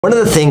One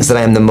of the things that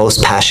I am the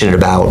most passionate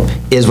about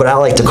is what I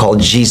like to call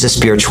Jesus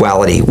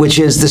spirituality, which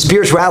is the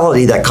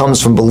spirituality that comes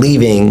from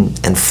believing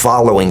and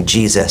following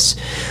Jesus.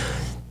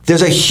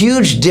 There's a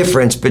huge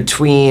difference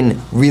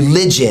between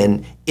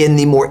religion in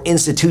the more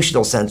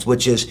institutional sense,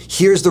 which is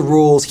here's the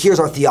rules, here's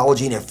our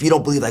theology, and if you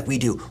don't believe like we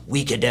do,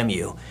 we condemn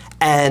you.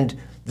 And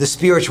the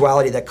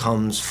spirituality that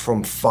comes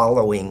from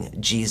following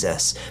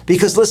Jesus.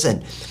 Because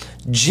listen,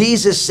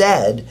 Jesus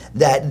said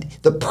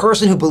that the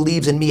person who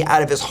believes in me,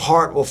 out of his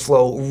heart will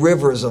flow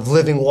rivers of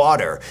living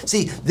water.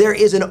 See, there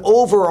is an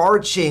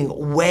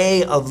overarching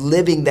way of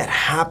living that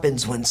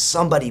happens when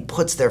somebody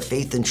puts their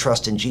faith and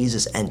trust in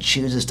Jesus and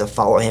chooses to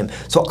follow him.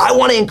 So I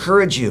want to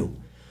encourage you.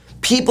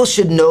 People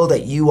should know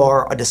that you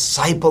are a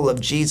disciple of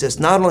Jesus,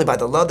 not only by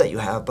the love that you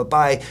have, but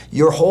by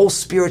your whole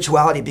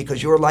spirituality,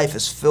 because your life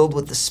is filled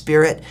with the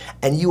Spirit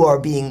and you are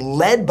being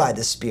led by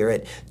the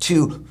Spirit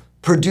to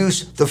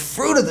produce the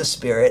fruit of the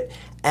Spirit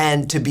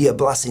and to be a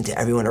blessing to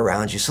everyone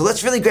around you. So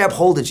let's really grab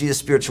hold of Jesus'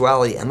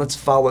 spirituality and let's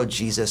follow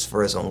Jesus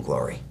for his own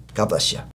glory. God bless you.